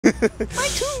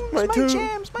My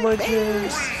tunes, my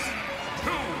jams.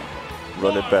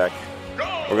 Run it back.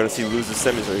 We're gonna see lose the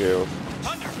semis right here.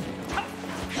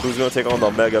 Who's gonna take on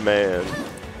the Mega Man?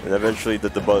 And eventually the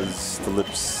Buzz, the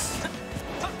Lips,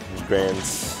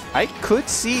 Grands. I could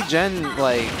see Jen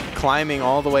like climbing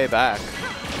all the way back.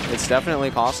 It's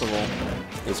definitely possible.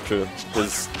 It's true.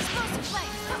 Because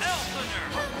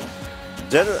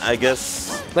Jen, I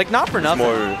guess, like not for nothing.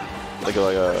 More like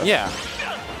a yeah,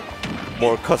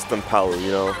 more custom Palu,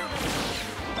 you know.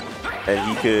 And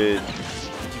he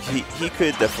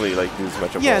could definitely like do as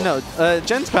much of. Yeah, no.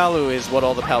 Jen's Palu is what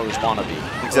all the Palus want to be.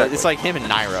 Exactly. It's like him and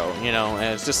Nairo, you know,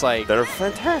 and it's just like they're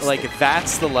fantastic. Like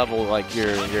that's the level like you're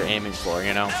aiming for,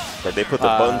 you know. Like they put the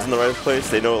buttons in the right place.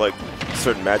 They know like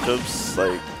certain matchups,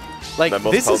 like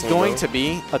this is going to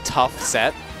be a tough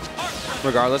set,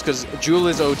 regardless, because Jewel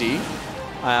is OD,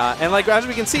 and like as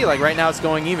we can see, like right now it's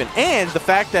going even, and the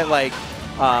fact that like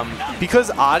because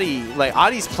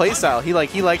Adi's playstyle,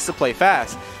 he likes to play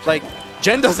fast, like.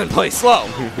 Jen doesn't play slow,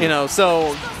 you know,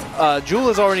 so Jewel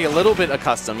is already a little bit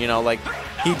accustomed, you know, like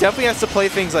he definitely has to play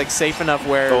things like safe enough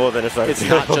where it's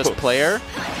not just player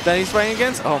that he's playing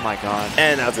against. Oh my god.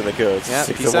 And that's gonna kill. It's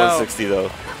 160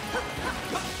 though.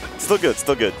 Still good,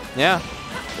 still good. Yeah.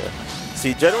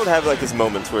 See, Jen would have like his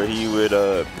moments where he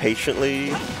would patiently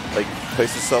like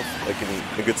place himself like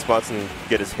in good spots and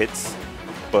get his hits,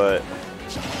 but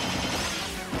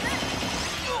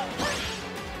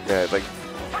yeah, like.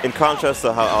 In contrast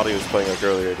to how Audi was playing like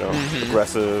earlier, you know,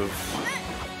 aggressive,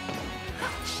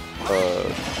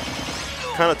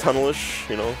 kind of tunnelish,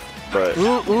 you know, but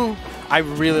I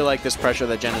really like this pressure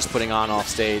that Jen is putting on off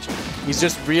stage. He's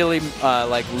just really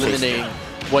like limiting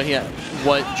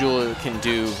what Jewel can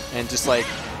do, and just like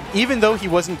even though he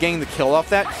wasn't getting the kill off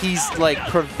that, he's like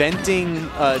preventing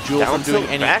Jewel from doing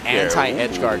any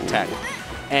anti-edge guard tech,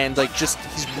 and like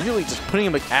he's really just putting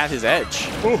him like at his edge.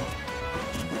 Ooh.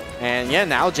 And yeah,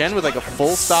 now Jen with like a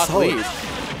full stock lead.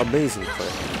 Amazing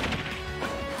play.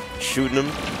 Shooting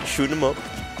him up.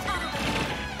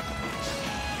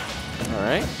 All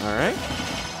right, all right.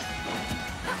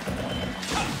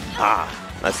 Ah,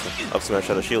 nice up smash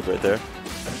out of shield right there.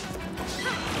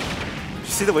 Did you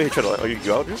see the way he tried to land? Oh, you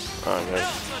out here? Oh, man.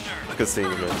 Good seeing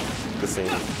you, man. Good seeing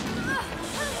you.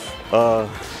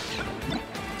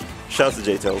 Shouts to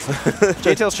J-Tails.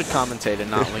 J-Tails should commentate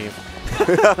and not leave.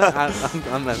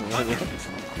 I'm messing with you.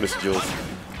 Miss Jules.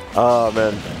 Oh,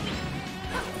 man.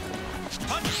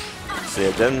 So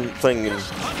yeah, Jen playing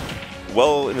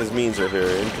well in his means right here,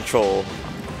 in control.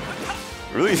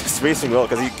 Really spacing well,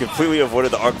 because he completely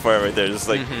avoided the arc fire right there, just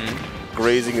like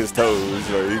grazing his toes.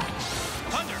 Like,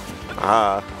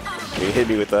 he hit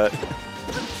me with that.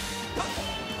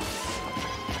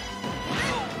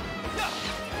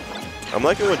 I'm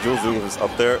liking what Jules doing with his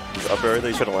up there. He's up there,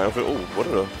 he's trying to land with it. Oh, what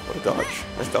a dodge.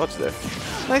 Nice dodge there.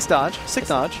 Nice dodge. Sick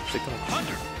dodge. Sick dodge.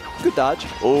 Good dodge.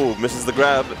 Oh, misses the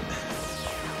grab.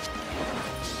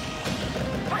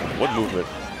 What movement?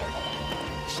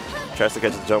 Tries to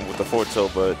catch the jump with the forward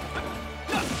tilt, but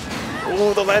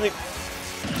oh, the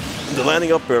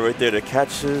landing up air right there to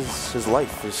catch his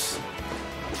life is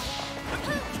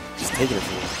just taking it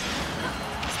from him.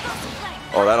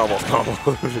 Oh, that almost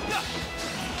comboed.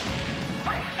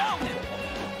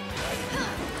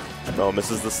 No,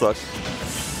 misses the suck.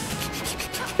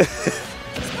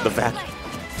 The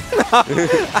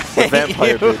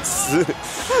vampire bits.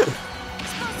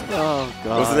 Oh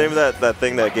god. What's the name of that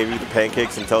thing that gave you the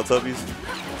pancakes and Teletubbies?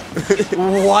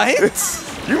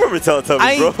 What? You remember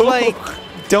Teletubbies, bro? I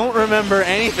don't remember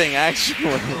anything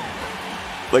actually.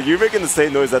 Like you're making the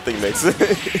same noise that thing makes.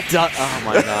 Oh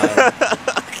my god.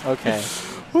 Okay.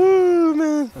 Woo,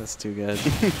 man. That's too good.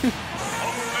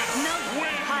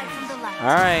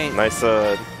 All right. Nice,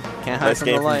 Can't hide nice from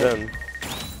game the light. from Jen.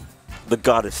 The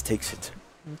goddess takes it.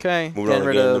 Okay. Moving Getting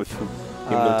rid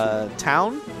of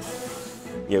Town.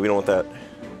 Yeah, we don't want that.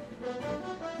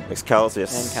 Next Kalos,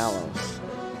 yes. And Kalos.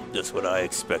 Just what I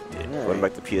expected. Right. Going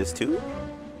back to PS2.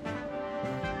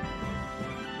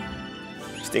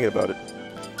 Just thinking about it.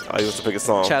 I used to pick a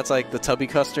song. Chat's like the Tubby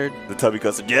Custard. The Tubby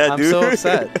Custard. Yeah, I'm dude. so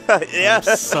upset. Yeah.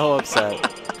 I'm so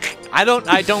upset. I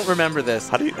don't remember this.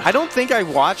 How do you? I don't think I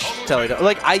watched Teletubbies.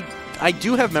 Like I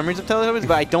do have memories of Teletubbies,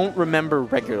 but I don't remember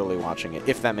regularly watching it,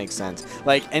 if that makes sense.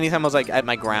 Like anytime I was like at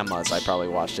my grandma's, I probably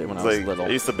watched it when I was little. I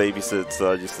used to babysit,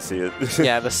 so I used to see it.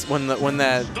 Yeah, when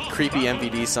that creepy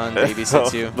MVD son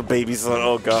babysits you. The baby son.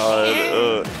 Oh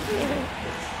god.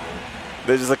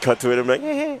 They just like cut to it. I'm like,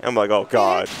 I'm like, oh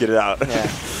god, get it out. Yeah.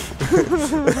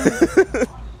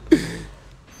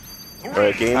 All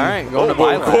right, game. All right, going to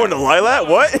Lilat. Going to Lilat?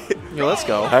 What? Yo, let's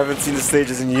go. I haven't seen the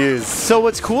stages in years. So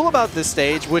what's cool about this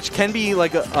stage, which can be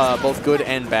like both good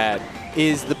and bad,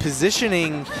 is the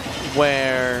positioning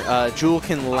where Jewel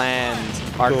can land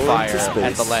Arc Fire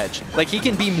at the ledge. Like he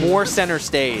can be more center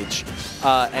stage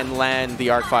and land the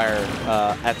Arc Fire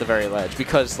at the very ledge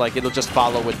because like it'll just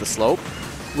follow with the slope,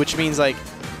 which means like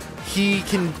he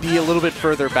can be a little bit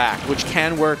further back, which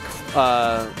can work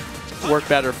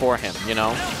better for him, you know?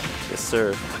 Yes,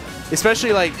 sir.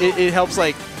 Especially like it helps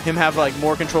like him have like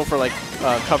more control for like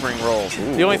covering rolls.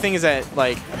 Ooh. The only thing is that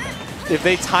like if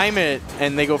they time it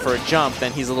and they go for a jump,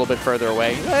 then he's a little bit further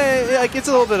away. Like it's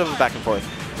a little bit of a back and forth.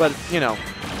 But you know,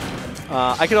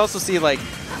 I could also see like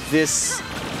this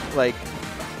like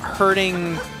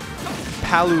hurting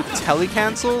Palu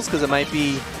telecancels because it might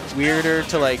be weirder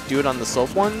to like do it on the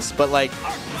slope ones. But like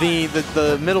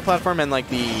the middle platform and like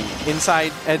the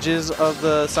inside edges of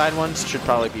the side ones should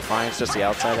probably be fine. It's just the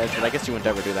outside edge, but I guess you wouldn't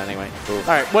ever do that anyway. Cool. All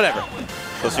right, whatever.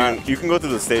 So you can go through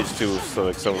the stage too, so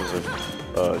like some of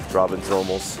the Robin's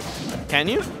normals. Can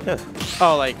you? Yeah.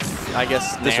 Oh, like I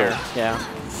guess Nair. Yeah.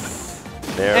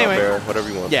 Nair, anyway. Bear, whatever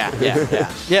you want. Yeah,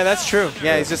 yeah, that's true.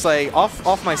 Yeah, he's just like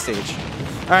off my stage.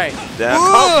 All right. That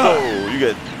combo. You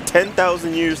get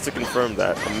 10,000 years to confirm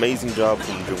that. Amazing job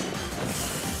from Jewel.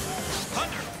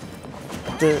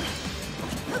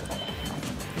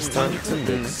 It's time to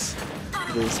mix.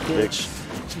 This bitch.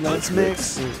 Let's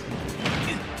mix.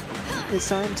 It's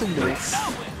time to mix.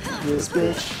 This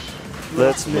bitch.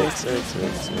 Let's mix.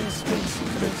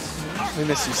 We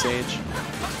miss you, Sage.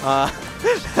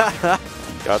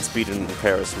 Godspeed in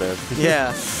Paris, man.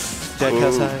 Yeah. Dead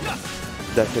outside.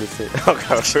 That could have said. Oh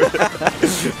god.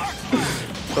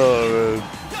 Oh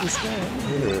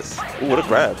man. Ooh, what a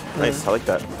grab. Nice. I like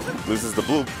that. Loses the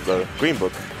green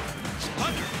book.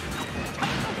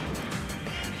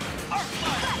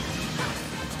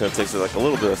 It's gonna take like a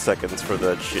little bit of seconds for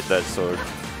that sword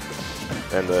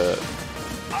and the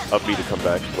up B to come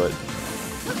back, but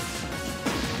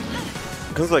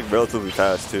it comes like relatively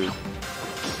fast too.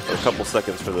 A couple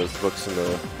seconds for those books and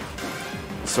the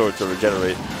sword to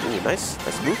regenerate. Ooh, nice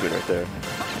movement right there.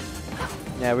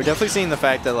 Yeah, we're definitely seeing the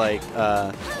fact that like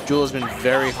Jewel has been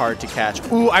very hard to catch.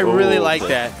 Ooh, I really like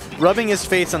that. Rubbing his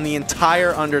face on the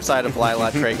entire underside of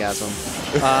Lila Tragasm.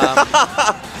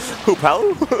 Who,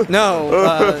 Palu? No,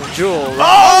 Jewel.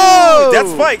 Oh,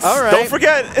 that's spikes. All right. Don't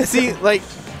forget. See, like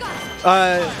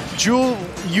Jewel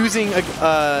using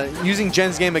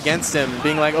Jen's game against him,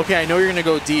 being like, okay, I know you're gonna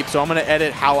go deep, so I'm gonna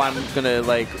edit how I'm gonna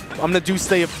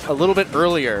stay a little bit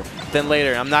earlier than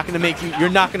later. I'm not gonna make you're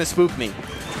not gonna spook me.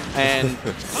 And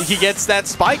he gets that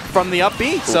spike from the up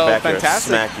B, so fantastic.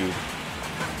 Smack you.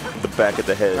 The back of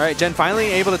the head. All right, Jen finally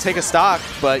able to take a stock,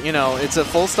 but you know it's a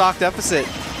full stock deficit,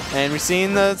 and we're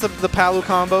seeing the Palu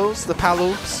combos, the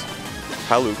Paloops.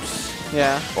 Paloops.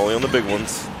 Yeah. Only on the big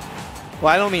ones.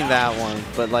 Well, I don't mean that one,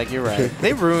 but like you're right.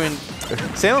 They ruined.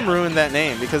 Salem ruined that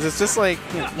name because it's just like,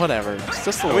 you know, whatever. It's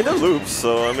just I mean, they're loops,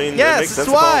 so I mean, yes, it makes sense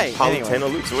to call them Palutena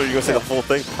loops. What are you going to say, the full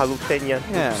thing? Palutena loops.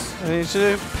 Yeah, I mean, it should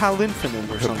have Palinfinite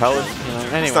or something.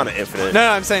 Anyway. It's not an infinite. No,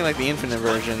 I'm saying like the infinite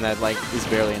version that like is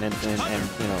barely an infinite and,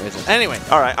 you know, isn't. Anyway.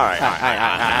 All right. All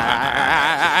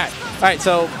right,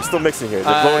 so. We're still mixing here.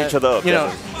 They're blowing each other up. You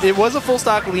know, it was a full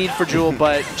stock lead for Jewel,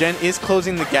 but Jen is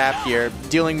closing the gap here,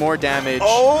 dealing more damage. Oh,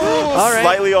 all right.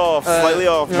 Slightly off,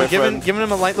 my friend. Giving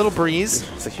him a light little breeze.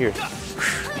 So here.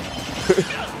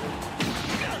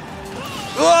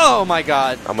 Oh my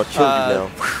god. I'm gonna kill you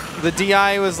now. The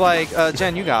DI was like,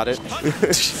 Jen, you got it.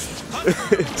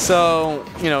 So,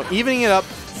 you know, evening it up,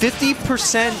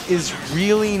 50% is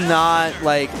really not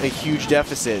like a huge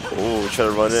deficit. Oh, try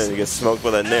to run in. You get smoked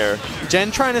by that Nair. Jen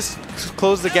trying to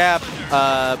close the gap,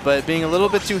 but being a little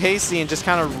bit too hasty and just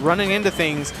kind of running into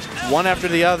things one after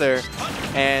the other.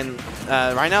 And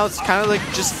right now it's kind of like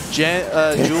just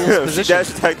Jewel's position. She dash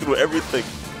attacked through everything.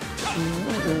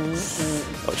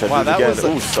 I'll try to do it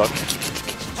again. Ooh, suck.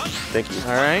 Thank you.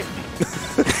 All right.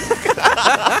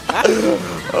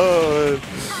 Oh,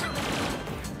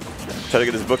 try to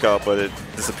get his book out, but it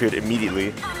disappeared immediately.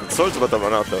 The sword's about to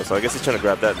run out though, so I guess he's trying to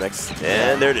grab that next.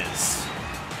 And there it is.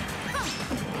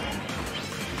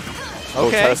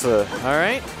 Okay. Oh, all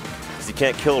right. He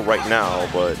can't kill right now,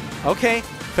 but. Okay.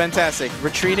 Fantastic.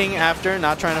 Retreating after,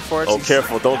 not trying to force. Oh,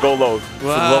 careful. Don't go low. For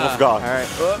the love of God. All right.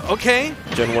 Okay.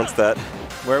 Jen wants that.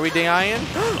 Where are we DIing?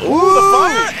 Ooh, the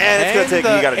fire! And it's going to take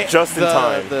you got it just in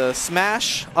time. The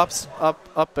smash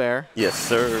up air. Yes,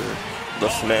 sir. The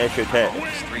smash attack.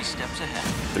 3 steps ahead.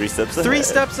 3 steps ahead. 3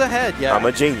 steps ahead, yeah. I'm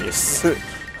a genius. All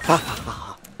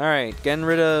right. Getting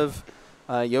rid of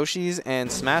Yoshi's and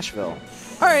Smashville.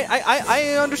 All right,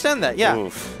 I understand that. Yeah.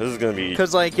 Oof, this is gonna be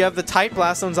because like you have the tight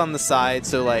blast zones on the side,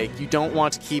 so like you don't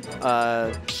want to keep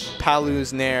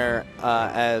Palu's Nair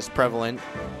as prevalent,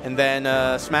 and then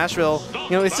Smashville,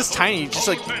 you know, it's just tiny. Just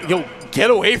like yo, get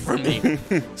away from me.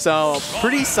 So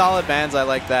pretty solid bans. I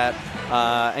like that.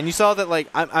 And you saw that, like,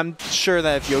 I'm sure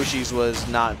that if Yoshi's was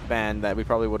not banned, that we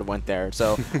probably would have went there.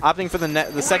 So opting for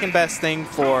the second best thing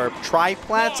for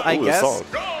triplats, I guess,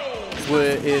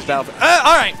 is Battlefield.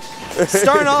 All right,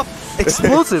 starting off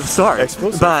explosive start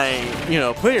by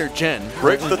player Gen.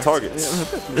 Break the targets.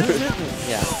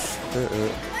 Yeah.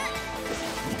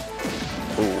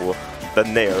 Ooh, the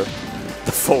Nair,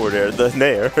 the forward air, the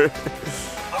Nair.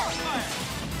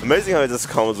 Amazing how it just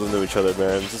combos into each other,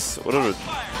 man. Just what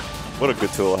a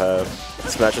good tool to have.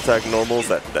 Smash attack normals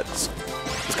that just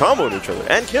combo each other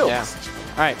and kills. Yeah.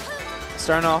 All right.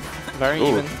 Starting off very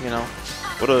even, you know.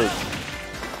 What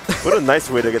a nice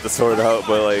way to get the sword out,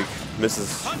 but like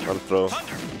misses on the throw.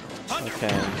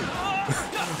 Okay.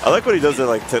 I like what he does there,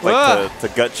 like to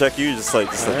gut check you, just like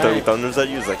 30 thunders at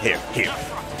you. He's like here.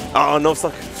 Oh no,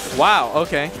 suck. Wow.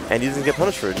 Okay. And he doesn't get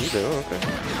punished for it either. Oh, okay.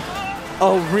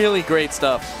 Oh, really great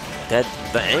stuff. The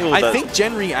angle. I think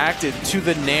Gen reacted to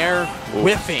the Nair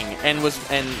whiffing and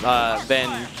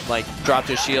then like dropped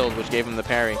his shield, which gave him the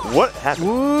parry. What happened?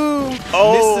 Woo!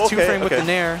 Oh, missed the two frame with the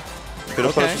Nair. Could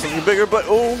have punished something bigger, but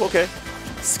okay.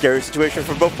 Scary situation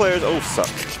for both players. Oh, suck.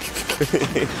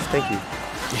 Thank you.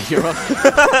 You're welcome.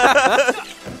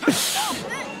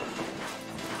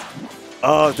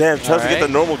 Oh damn! Tries to get the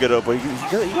normal get up, but you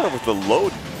got it with the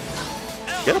load.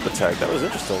 Get up attack. That was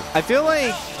interesting. I feel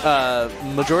like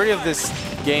majority of this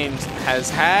game has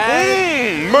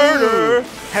had murder.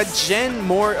 Had Gen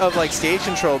more of like stage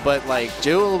control, but like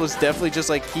Jewel was definitely just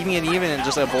like keeping it even and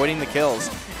just avoiding the kills.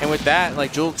 And with that,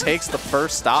 like Jewel takes the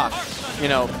first stock. You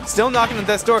know, still knocking on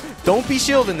death's door. Don't be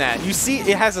shielding that. You see,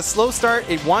 it has a slow start.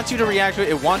 It wants you to react to it.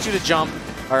 It wants you to jump.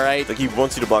 All right. Like he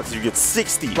wants you to box, so you get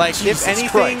 60. Like Jesus if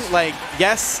anything, Christ. like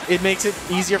yes, it makes it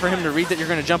easier for him to read that you're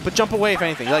going to jump, but jump away if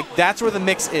anything. Like that's where the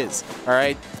mix is. All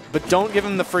right. But don't give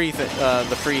him the free hit.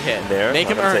 There, make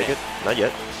him earn it. Not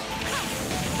yet.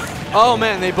 Oh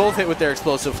man, they both hit with their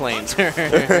explosive flames.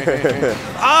 Explosive.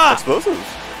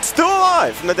 Still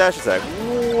alive from the dash attack.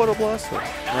 What a blast! All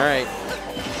right.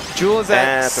 Jewel is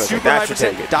at super high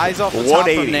percent. Dies off the top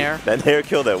from Nair. That Nair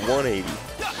killed at 180.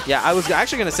 Yeah, I was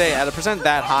actually going to say, at a percent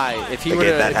that high, if he were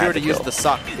to use the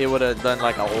suck, it would have done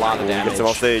like a lot of damage. Gets him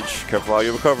off stage. Careful how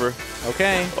you recover.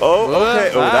 Okay. Oh,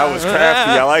 okay. Oh, that was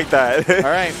crafty. I like that.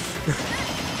 All right.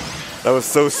 That was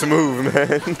so smooth,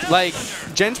 man. Like,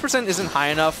 Gen's percent isn't high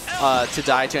enough to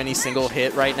die to any single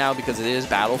hit right now because it is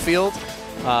Battlefield.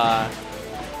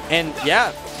 And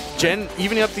yeah, Gen,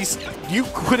 evening up these, you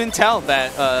couldn't tell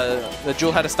that that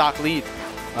Jewel had a stock lead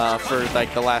for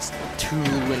like the last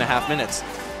 2.5 minutes.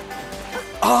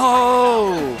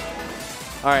 Oh!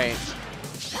 All right.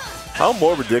 How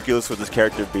more ridiculous would this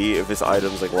character be if his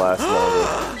items like last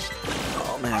longer?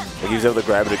 Oh man! Like he was able to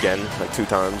grab it again like 2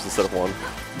 times instead of 1.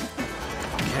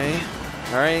 Okay.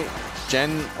 All right.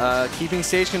 Gen keeping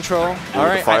stage control. All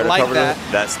right, I like that.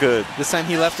 That's good. This time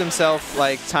he left himself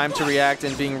like time to react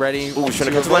and being ready. Ooh, should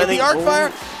have kept the arc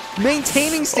fire.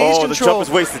 Maintaining stage control. Oh, the jump is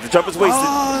wasted. The jump is wasted.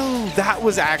 Oh, that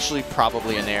was actually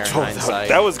probably an error in hindsight.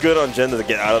 That was good on Gen to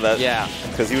get out of that. Yeah.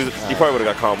 Because he probably would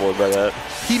have got comboed by that.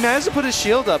 He managed to put his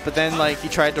shield up, but then like he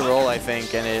tried to roll, I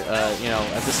think, and it,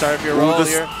 at the start of your roll,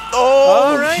 you're...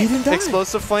 Oh, all right. He didn't die.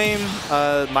 Explosive flame,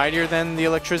 mightier than the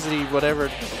electricity, whatever.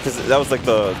 Because that was like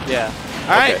the... Yeah.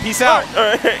 All right, peace out. All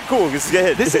right, cool. Let's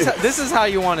get hit. This is how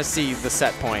you want to see the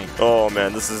set point. Oh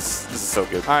man, this is so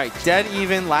good. All right, dead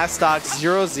even, last stock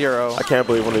 0-0. I can't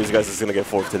believe one of these guys is gonna get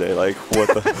 4th today. Like what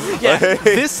the? Yeah,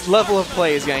 this level of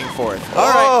play is getting 4th. All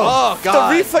right. Oh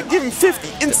god. The refight gave him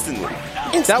 50 instantly.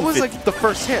 That was like the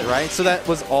first hit, right? So that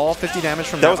was all 50 damage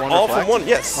from that one. That was all from 1.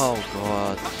 Yes. Oh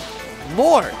god.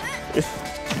 Lord.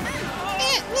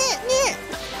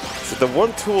 The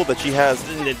one tool that she has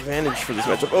an advantage for this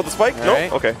matchup. Oh, the spike? No? Right.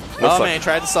 Okay. No oh, sucky. man,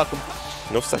 tried to suck him.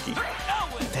 No sucky.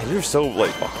 Damn, you're so,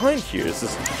 like, behind here.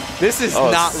 This is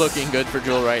not looking good for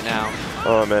Jewel right now.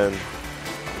 Oh, man.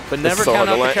 But never count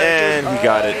out the character. And he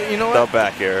got it. You know what? The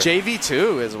back air.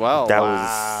 JV2 as well. That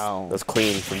wow. was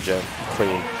clean from Jen.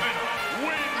 Clean.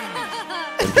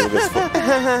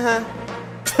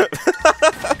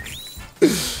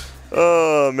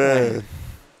 Oh, man.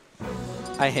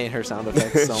 I hate her sound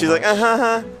effects so She's much.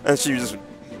 like, and she just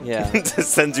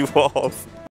just sends you off.